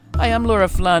Hi, I'm Laura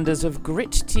Flanders of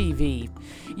Grit TV.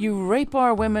 You rape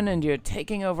our women and you're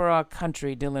taking over our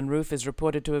country, Dylann Roof is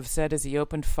reported to have said as he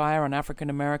opened fire on African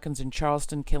Americans in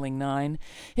Charleston, killing 9.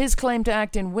 His claim to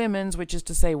act in women's, which is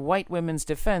to say white women's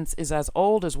defense, is as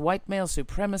old as white male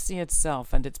supremacy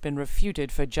itself, and it's been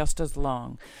refuted for just as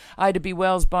long. B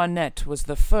Wells Barnett was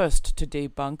the first to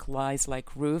debunk lies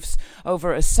like Roof's.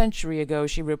 Over a century ago,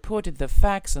 she reported the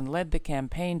facts and led the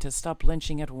campaign to stop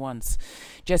lynching at once.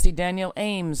 Jessie Daniel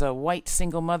Ames, a white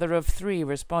single mother of 3,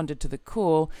 responded to the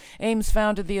call. Ames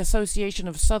founded the Association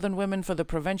of Southern Women for the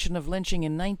Prevention of Lynching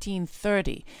in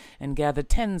 1930 and gathered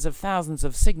tens of thousands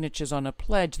of signatures on a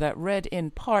pledge that read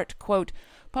in part, quote,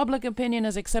 "Public opinion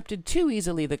has accepted too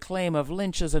easily the claim of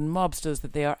lynchers and mobsters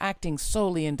that they are acting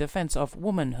solely in defense of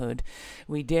womanhood.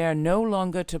 We dare no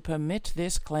longer to permit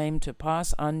this claim to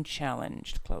pass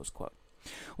unchallenged," close quote.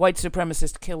 White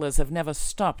supremacist killers have never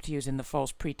stopped using the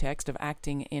false pretext of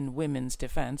acting in women's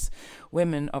defense.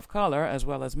 Women of color, as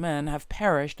well as men, have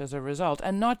perished as a result,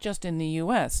 and not just in the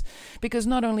U.S., because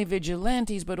not only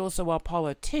vigilantes but also our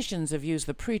politicians have used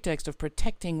the pretext of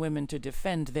protecting women to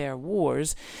defend their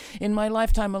wars. In my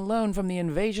lifetime alone, from the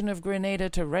invasion of Grenada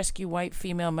to rescue white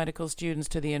female medical students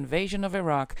to the invasion of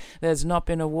Iraq, there's not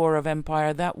been a war of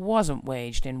empire that wasn't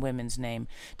waged in women's name,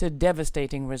 to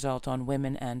devastating result on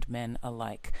women and men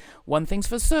alike. "One thing's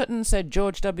for certain," said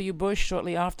George W. Bush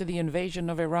shortly after the invasion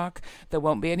of Iraq, "there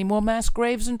won't be any more mass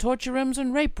graves and torture rooms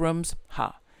and rape rooms."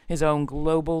 Ha! His own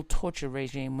global torture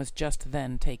regime was just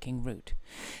then taking root.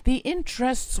 The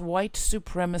interests white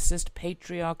supremacist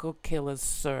patriarchal killers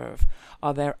serve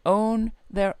are their own.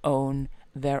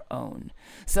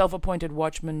 Self-appointed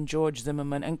watchman George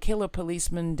Zimmerman and killer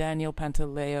policemen Daniel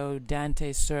Pantaleo,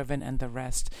 Dante Servin, and the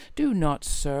rest do not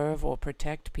serve or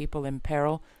protect people in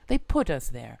peril. They put us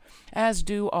there, as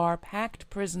do our packed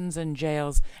prisons and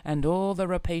jails and all the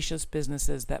rapacious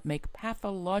businesses that make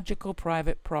pathological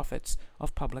private profits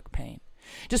of public pain.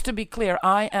 Just to be clear,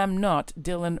 I am not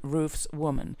Dylann Roof's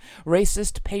woman.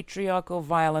 Racist, patriarchal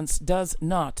violence does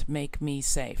not make me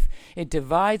safe. It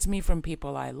divides me from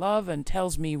people I love and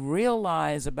tells me real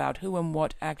lies about who and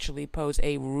what actually pose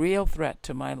a real threat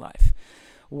to my life.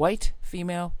 White,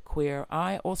 female, queer,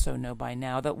 I also know by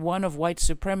now that one of white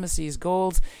supremacy's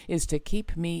goals is to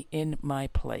keep me in my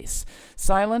place,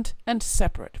 silent and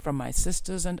separate from my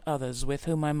sisters and others with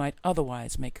whom I might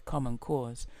otherwise make common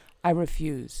cause. I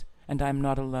refuse. And I'm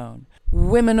not alone.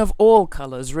 Women of all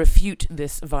colors refute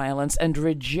this violence and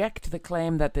reject the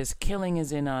claim that this killing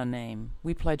is in our name.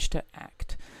 We pledge to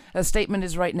act. A statement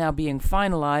is right now being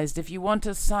finalized. If you want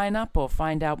to sign up or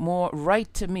find out more,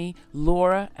 write to me,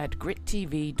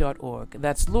 Laura@grittv.org.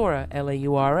 That's Laura,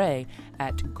 Laura,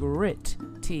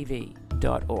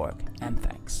 @grittv.org. And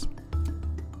thanks.